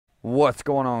What's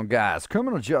going on, guys?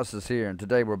 Criminal Justice here, and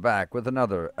today we're back with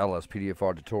another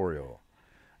LSPDFR tutorial.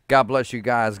 God bless you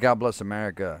guys. God bless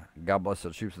America. God bless the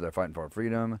troops that are fighting for our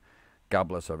freedom. God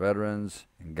bless our veterans,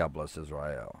 and God bless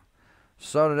Israel.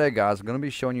 So today, guys, I'm going to be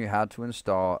showing you how to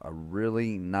install a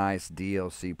really nice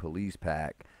DLC police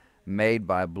pack made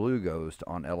by BlueGhost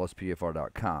on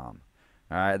LSPDFR.com.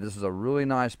 Alright, this is a really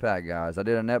nice pack, guys. I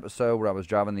did an episode where I was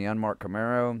driving the unmarked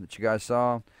Camaro that you guys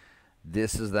saw.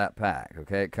 This is that pack,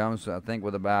 okay? It comes, I think,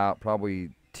 with about probably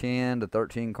 10 to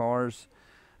 13 cars.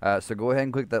 So go ahead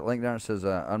and click that link there. It says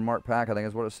Unmarked Pack, I think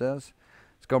is what it says.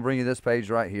 It's going to bring you this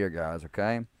page right here, guys,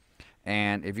 okay?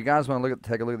 And if you guys want to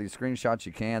take a look at these screenshots,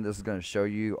 you can. This is going to show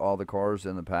you all the cars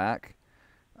in the pack.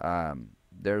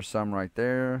 There's some right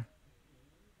there.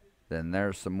 Then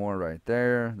there's some more right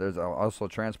there. There's also a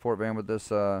transport van with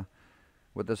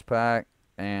this pack.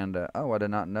 And, oh, I did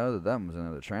not know that was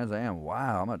another Trans Am.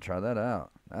 Wow, I'm going to try that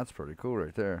out. That's pretty cool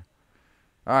right there.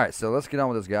 Alright, so let's get on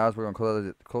with this, guys. We're going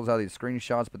to close out these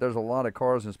screenshots. But there's a lot of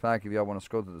cars in this pack. If y'all want to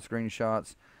scroll through the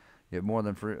screenshots, you're more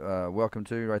than welcome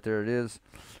to. Right there it is.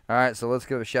 Alright, so let's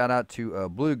give a shout out to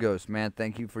BlueGhost, man.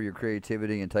 Thank you for your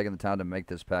creativity and taking the time to make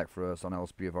this pack for us on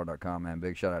LSPDFR.com, man.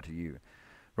 Big shout out to you.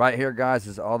 Right here, guys,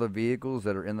 is all the vehicles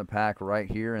that are in the pack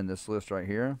right here in this list right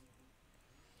here.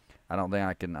 I don't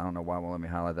know why it won't let me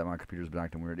highlight that. My computer's been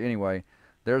acting weird. Anyway,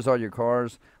 there's all your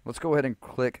cars. Let's go ahead and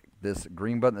click this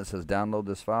green button that says download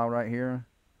this file right here.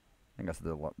 I think I said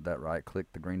that right. Click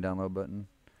the green download button.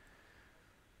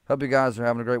 Hope you guys are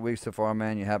having a great week so far,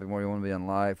 man. You're happy where you want to be in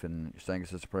life, and you're saying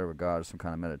it's just a prayer with God or some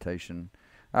kind of meditation.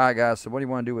 Alright, guys, so what do you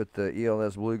want to do with the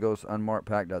ELS BlueGhost Unmarked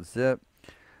Pack.zip?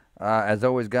 As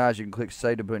always, guys, you can click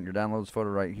Save to put in your downloads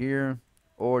folder right here,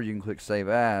 or you can click Save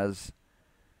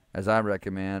as I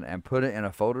recommend, and put it in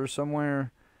a folder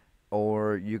somewhere,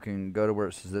 or you can go to where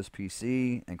it says this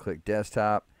PC and click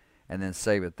desktop and then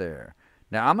save it there.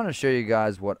 Now I'm going to show you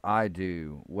guys what I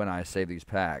do when I save these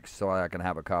packs so I can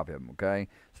have a copy of them, okay?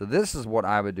 So this is what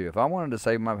I would do. If I wanted to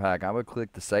save my pack, I would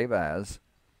click the save as,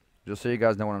 just so you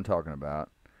guys know what I'm talking about.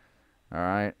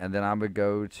 Alright, and then I would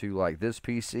go to like this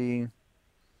PC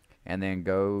and then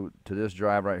go to this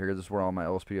drive right here. This is where all my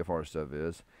LSPDFR stuff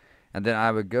is. And then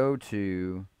I would go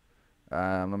to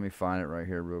let me find it right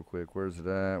here real quick. Where's it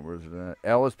at?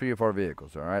 LSPDFR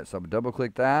vehicles. Alright, so I'm double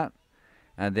click that.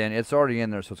 And then it's already in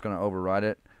there, so it's going to override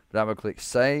it. But I'm going to click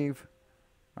save.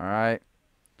 Alright.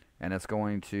 And it's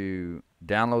going to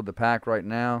download the pack right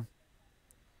now.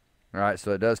 Alright,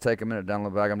 so it does take a minute to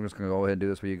download the pack. I'm just going to go ahead and do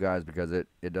this for you guys because it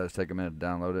does take a minute to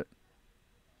download it.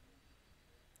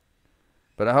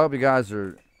 But I hope you guys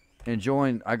are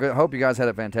enjoying. I hope you guys had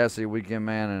a fantastic weekend,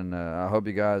 man. And I hope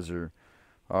you guys are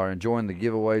enjoying the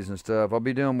giveaways and stuff. I'll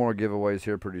be doing more giveaways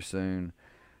here pretty soon.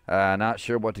 Not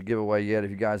sure what to give away yet. If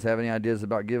you guys have any ideas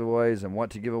about giveaways and what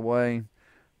to give away,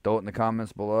 throw it in the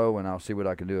comments below, and I'll see what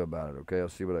I can do about it, okay? I'll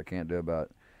see what I can do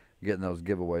about getting those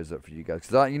giveaways up for you guys.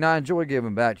 Because I enjoy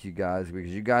giving back to you guys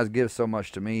because you guys give so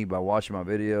much to me by watching my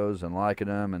videos and liking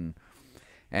them.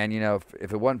 And you know,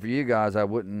 if it wasn't for you guys, I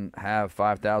wouldn't have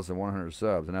 5,100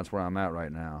 subs, and that's where I'm at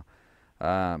right now.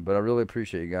 But I really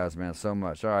appreciate you guys, man, so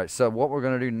much. Alright, so what we're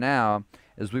going to do now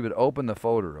is we would open the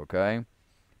folder, okay?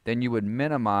 Then you would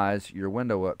minimize your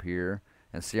window up here.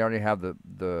 And see, I already have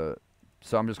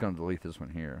so I'm just going to delete this one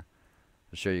here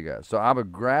to show you guys. So I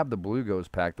would grab the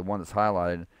BlueGhost pack, the one that's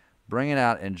highlighted, bring it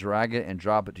out and drag it and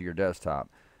drop it to your desktop.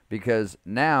 Because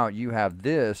now you have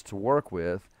this to work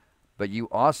with, but you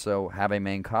also have a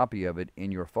main copy of it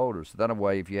in your folder. So that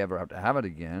way, if you ever have to have it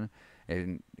again,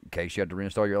 in case you have to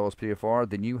reinstall your LSPDFR,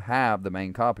 then you have the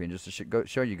main copy. And just to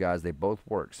show you guys, they both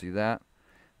work. See that?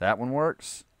 That one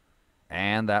works,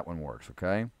 and that one works,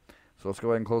 okay? So let's go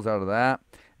ahead and close out of that.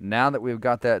 Now that we've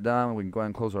got that done, we can go ahead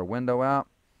and close our window out,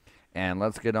 and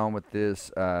let's get on with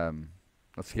this.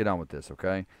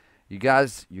 Okay? You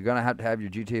guys, you're going to have your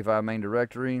GTA 5 main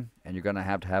directory, and you're going to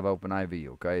have OpenIV,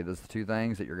 okay? Those are the two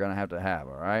things that you're going to have,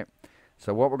 all right?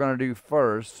 So what we're going to do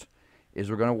first is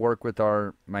we're going to work with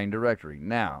our main directory.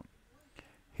 Now,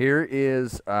 here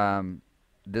is,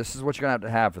 this is what you're going to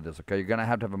have for this, okay? You're going to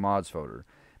have a mods folder.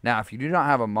 Now, if you do not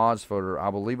have a mods folder, I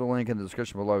will leave a link in the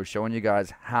description below showing you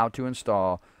guys how to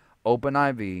install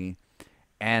OpenIV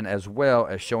and as well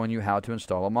as showing you how to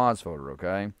install a mods folder,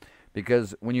 okay?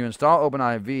 Because when you install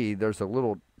OpenIV, there's a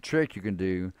little trick you can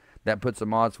do that puts a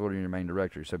mods folder in your main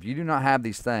directory. So if you do not have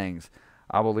these things,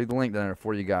 I will leave the link down there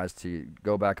for you guys to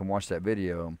go back and watch that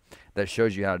video that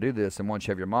shows you how to do this. And once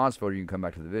you have your mods folder, you can come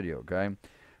back to the video, okay?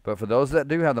 But for those that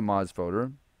do have the mods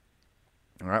folder,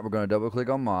 all right, we're going to double click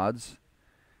on mods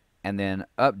and then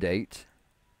update,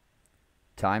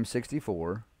 Time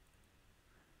 64,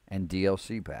 and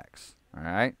DLC packs. All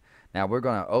right. Now we're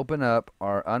going to open up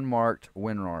our unmarked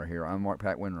WinRAR here, Unmarked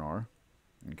Pack WinRAR.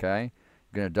 Okay,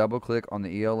 you're going to double click on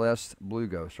the ELS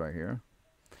BlueGhost right here,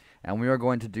 and we are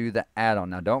going to do the add-on.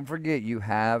 Now don't forget you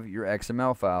have your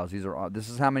XML files. This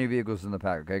is how many vehicles in the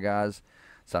pack, okay guys?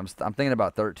 So I'm thinking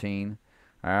about 13.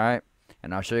 All right,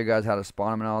 and I'll show you guys how to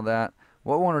spawn them and all that.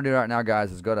 What we want to do right now,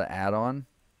 guys, is go to add-on.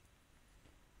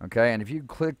 Okay, and if you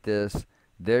click this,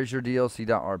 there's your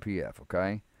DLC.rpf.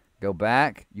 Okay, go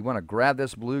back. You want to grab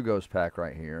this BlueGhost pack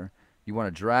right here. You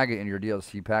want to drag it in your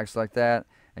DLC packs like that,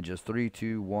 and just 3,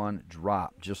 2, 1,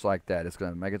 drop, just like that. It's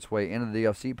going to make its way into the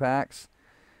DLC packs,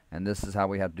 and this is how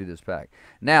we have to do this pack.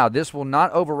 Now, this will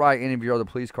not overwrite any of your other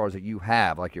police cars that you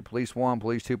have, like your Police 1,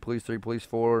 Police 2, Police 3, Police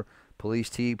 4, Police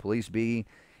T, Police B.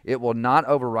 It will not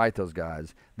overwrite those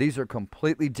guys. These are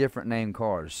completely different named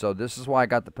cars. So this is why I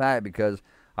got the pack, because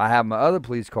I have my other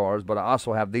police cars, but I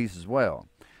also have these as well.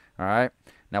 All right.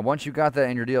 Now, once you got that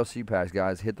in your DLC packs,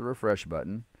 guys, hit the refresh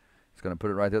button. It's going to put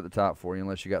it right there at the top for you,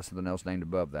 unless you got something else named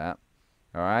above that.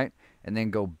 All right. And then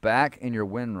go back in your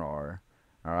WinRAR.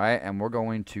 All right. And we're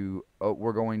going to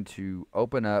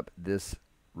open up this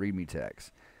README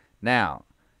text. Now,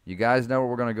 you guys know where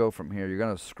we're going to go from here. You're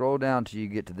going to scroll down till you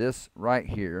get to this right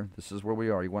here. This is where we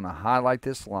are. You want to highlight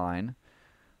this line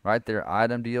right there.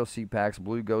 Item, DLC packs,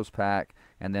 BlueGhost pack,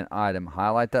 and then item.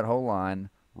 Highlight that whole line.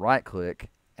 Right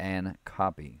click and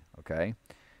copy. Okay.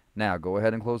 Now go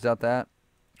ahead and close that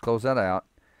out,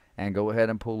 and go ahead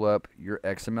and pull up your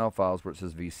XML files where it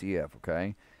says VCF.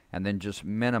 Okay. And then just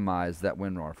minimize that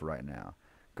WinRAR for right now.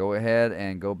 Go ahead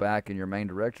and go back in your main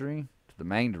directory to the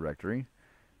main directory.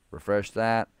 Refresh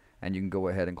that, and you can go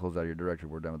ahead and close out your directory.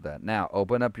 We're done with that. Now,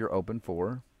 open up your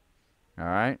Open4. All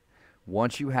right.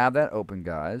 Once you have that open,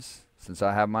 guys, since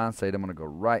I have mine saved, I'm going to go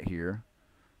right here.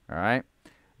 All right.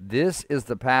 This is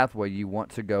the pathway you want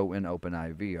to go in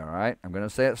OpenIV. All right. I'm going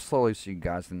to say it slowly so you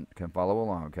guys can follow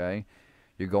along. Okay.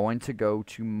 You're going to go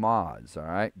to mods. All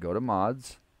right. Go to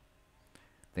mods.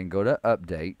 Then go to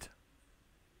update.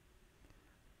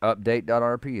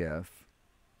 Update.rpf.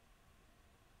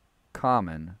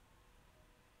 Common.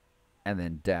 And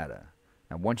then data.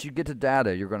 Now once you get to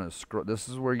data, you're going to scroll. This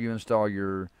is where you install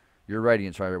your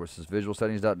Radiance right here, which is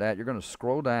visualsettings.dat. You're going to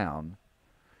scroll down.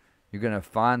 You're going to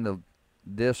find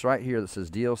this right here that says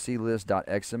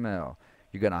dlclist.xml.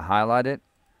 You're going to highlight it,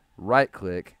 right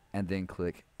click, and then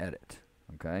click edit.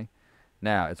 Okay.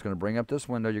 Now it's going to bring up this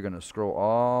window. You're going to scroll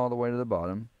all the way to the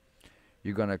bottom.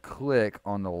 You're going to click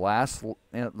on the last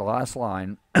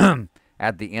line.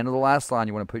 At the end of the last line,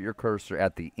 you want to put your cursor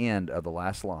at the end of the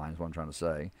last line, is what I'm trying to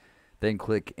say. Then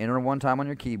click enter one time on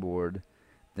your keyboard,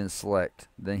 then select,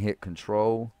 then hit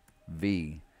Control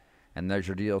V. And there's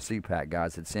your DLC pack,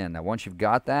 guys. It's in. Now, once you've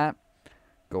got that,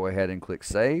 go ahead and click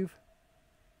Save.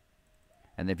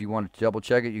 And if you want to double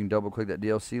check it, you can double click that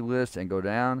DLC list and go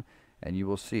down, and you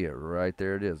will see it. Right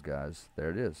there it is, guys.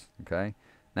 There it is. Okay.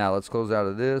 Now, let's close out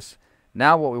of this.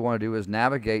 Now what we want to do is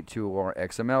navigate to our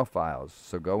XML files.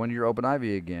 So go into your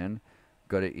OpenIV again,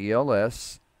 go to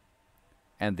ELS,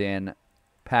 and then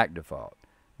pack default.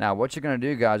 Now what you're going to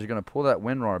do, guys, you're going to pull that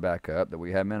WinRAR back up that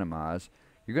we have minimized.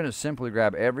 You're going to simply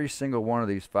grab every single one of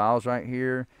these files right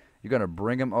here. You're going to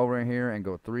bring them over in here and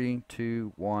go 3,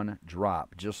 2, 1,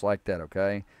 drop, just like that,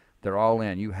 okay? They're all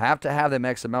in. You have to have them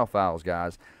XML files,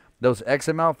 guys. Those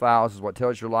XML files is what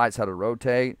tells your lights how to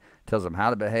rotate, tells them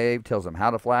how to behave, tells them how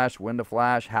to flash, when to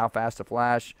flash, how fast to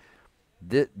flash.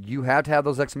 You have to have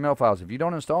those XML files. If you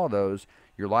don't install those,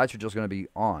 your lights are just going to be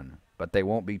on, but they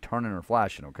won't be turning or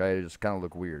flashing, okay? They just kind of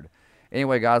look weird.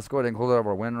 Anyway, guys, let's go ahead and close out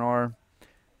our WinRAR.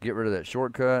 Get rid of that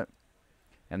shortcut,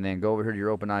 and then go over here to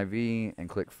your OpenIV and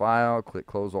click File, click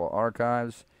Close All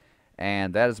Archives.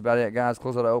 And that is about it, guys.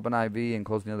 Close out of OpenIV and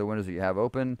close the other windows that you have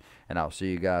open, and I'll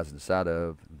see you guys inside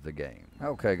of the game.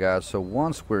 Okay, guys, so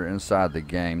once we're inside the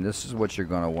game, this is what you're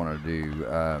going to want to do.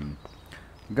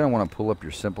 You're going to want to pull up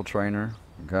your Simple Trainer,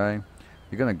 okay?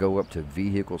 You're going to go up to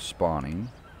Vehicle Spawning,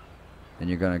 and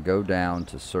you're going to go down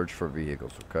to Search for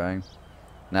Vehicles, okay?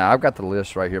 Now, I've got the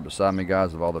list right here beside me,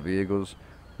 guys, of all the vehicles.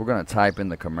 We're going to type in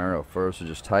the Camaro first, so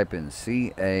just type in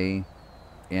CAMP.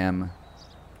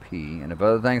 And if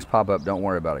other things pop up, don't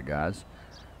worry about it, guys.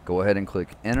 Go ahead and click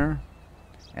Enter,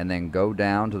 and then go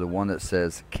down to the one that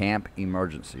says Camp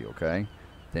Emergency, okay?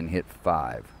 Then hit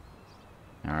 5.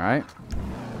 Alright?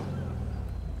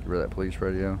 Get rid of that police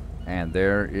radio. And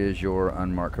there is your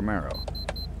unmarked Camaro.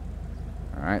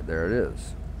 Alright, there it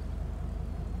is.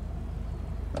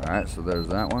 Alright, so there's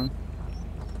that one.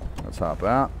 Let's hop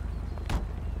out.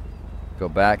 Go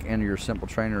back into your Simple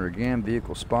Trainer again,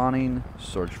 Vehicle Spawning,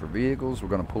 Search for Vehicles. We're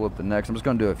going to pull up the next. I'm just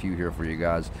going to do a few here for you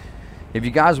guys. If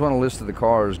you guys want a list of the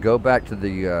cars, go back to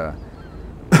the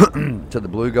to the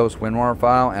BlueGhost WinRAR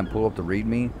file and pull up the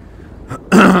README,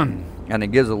 and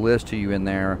it gives a list to you in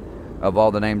there of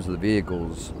all the names of the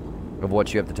vehicles of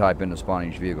what you have to type in to spawn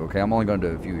each vehicle. Okay, I'm only going to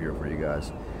do a few here for you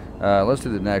guys. Let's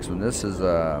do the next one. This is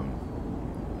the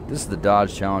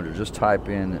Dodge Challenger. Just type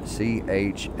in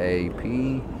CHAP,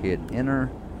 hit enter,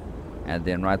 and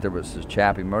then right there where it says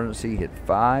CHAP emergency, hit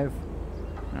 5.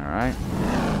 Alright,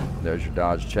 there's your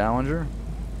Dodge Challenger.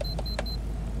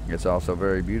 It's also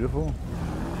very beautiful.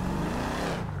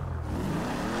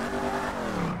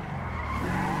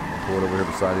 Pull it over here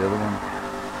beside the other one.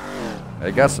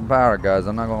 They got some power, guys.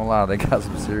 I'm not gonna lie, they got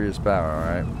some serious power.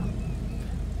 Alright,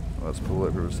 let's pull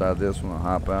it here beside this one and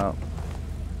hop out.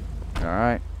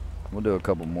 Alright, we'll do a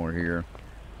couple more here.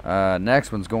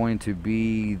 Next one's going to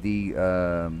be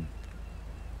the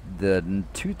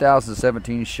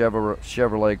 2017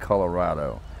 Chevrolet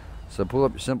Colorado. So pull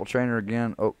up your simple trainer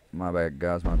again. Oh, my bad,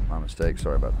 guys, my mistake.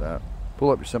 Sorry about that.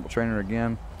 Pull up your simple trainer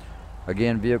again.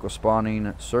 Again, vehicle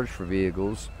spawning, search for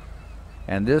vehicles.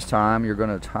 And this time you're going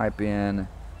to type in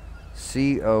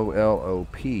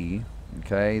COLOP,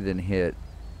 okay, then hit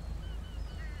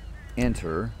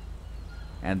enter.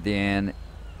 And then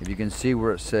if you can see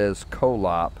where it says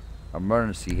COLOP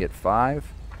emergency, hit 5.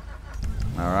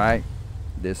 Alright,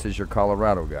 this is your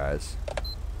Colorado, guys.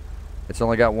 It's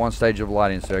only got one stage of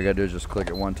lighting, so all you gotta do is just click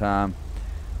it one time,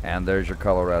 and there's your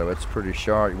Colorado. It's pretty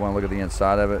sharp. You want to look at the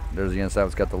inside of it. There's the inside.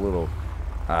 It's got the little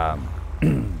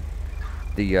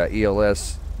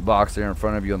ELS box there in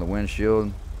front of you on the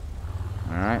windshield.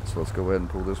 Alright, so let's go ahead and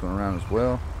pull this one around as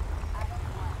well.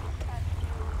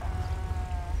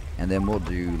 And then we'll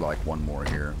do like one more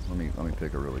here. Let me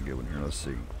pick a really good one here. Let's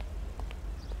see.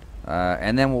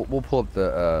 And then we'll pull up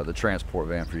the transport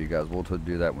van for you guys. We'll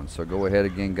do that one. So go ahead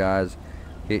again, guys.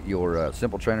 Hit your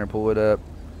simple trainer, pull it up.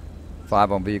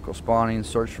 5 on vehicle spawning,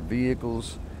 search for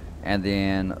vehicles, and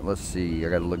then let's see. I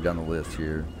got to look down the list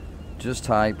here. Just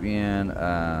type in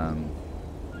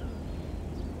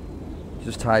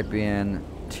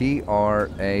TRANP. All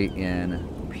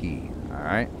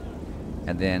right,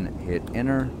 and then hit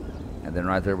enter, and then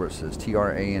right there where it says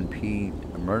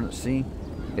TRANP emergency,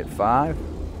 hit 5.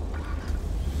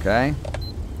 Okay,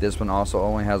 this one also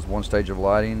only has one stage of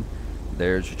lighting.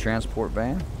 There's your transport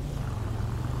van.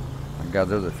 Guys,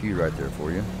 there's a few right there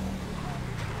for you.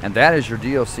 And that is your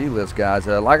DLC list, guys.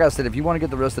 Like I said, if you want to get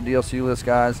the rest of the DLC list,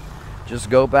 guys, just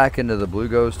go back into the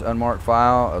BlueGhost Unmarked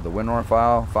file, or the WinRAR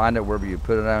file, find it wherever you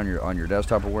put it on your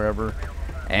desktop or wherever,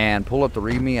 and pull up the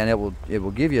README, and it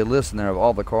will give you a list in there of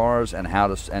all the cars and how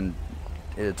to, and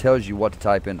it tells you what to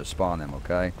type in to spawn them.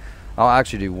 Okay, I'll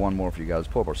actually do one more for you guys.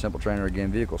 Pull up our simple trainer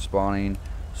again, vehicle spawning,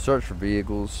 search for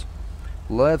vehicles.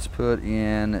 Let's put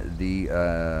in the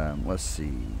let's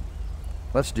see.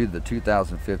 Let's do the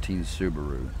 2015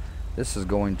 Subaru. This is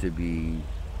going to be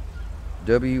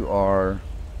WRXP,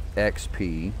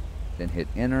 then hit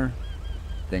enter,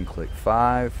 then click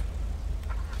 5.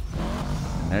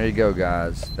 And there you go,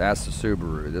 guys. That's the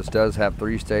Subaru. This does have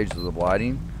 3 stages of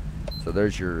lighting. So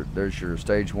there's your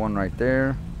stage 1 right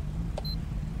there,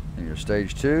 and your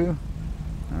stage 2.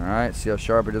 Alright, see how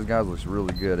sharp it is, guys? Looks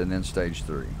really good. And then stage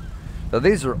 3. So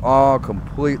these are all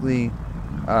completely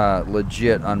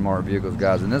legit unmarked vehicles,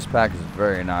 guys, and this pack is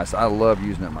very nice. I love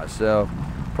using it myself.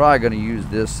 Probably going to use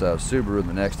this Subaru in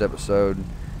the next episode.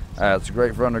 It's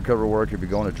great for undercover work if you're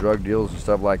going to drug deals and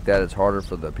stuff like that. It's harder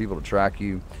for the people to track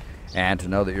you and to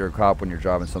know that you're a cop when you're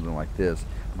driving something like this.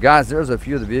 Guys, there's a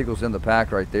few of the vehicles in the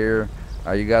pack right there.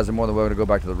 You guys are more than welcome to go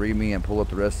back to the README and pull up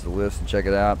the rest of the list and check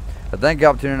it out. Thank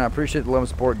you for tuning in. I appreciate the love and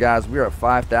support, guys. We are at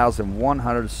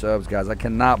 5,100 subs, guys. I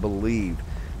cannot believe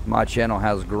my channel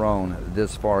has grown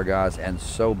this far, guys, and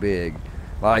so big.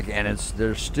 And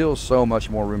there's still so much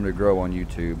more room to grow on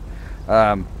YouTube.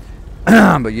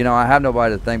 But you know, I have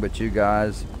nobody to thank but you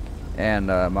guys, and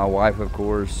my wife, of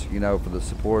course, you know, for the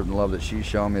support and love that she's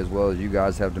shown me, as well as you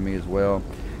guys have to me as well.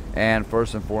 And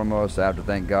first and foremost, I have to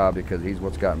thank God, because he's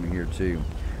what's gotten me here too.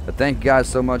 But thank you guys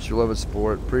so much for your love and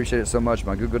support. Appreciate it so much.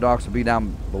 My Google Docs will be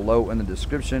down below in the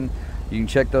description. You can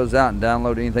check those out and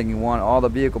download anything you want. All the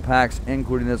vehicle packs,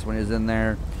 including this one, is in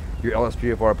there. Your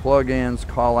LSPDFR plugins,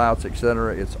 call-outs,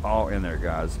 etc. It's all in there,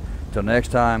 guys. Till next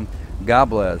time, God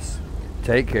bless.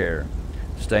 Take care.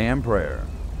 Stay in prayer.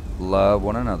 Love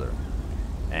one another.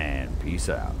 And peace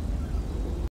out.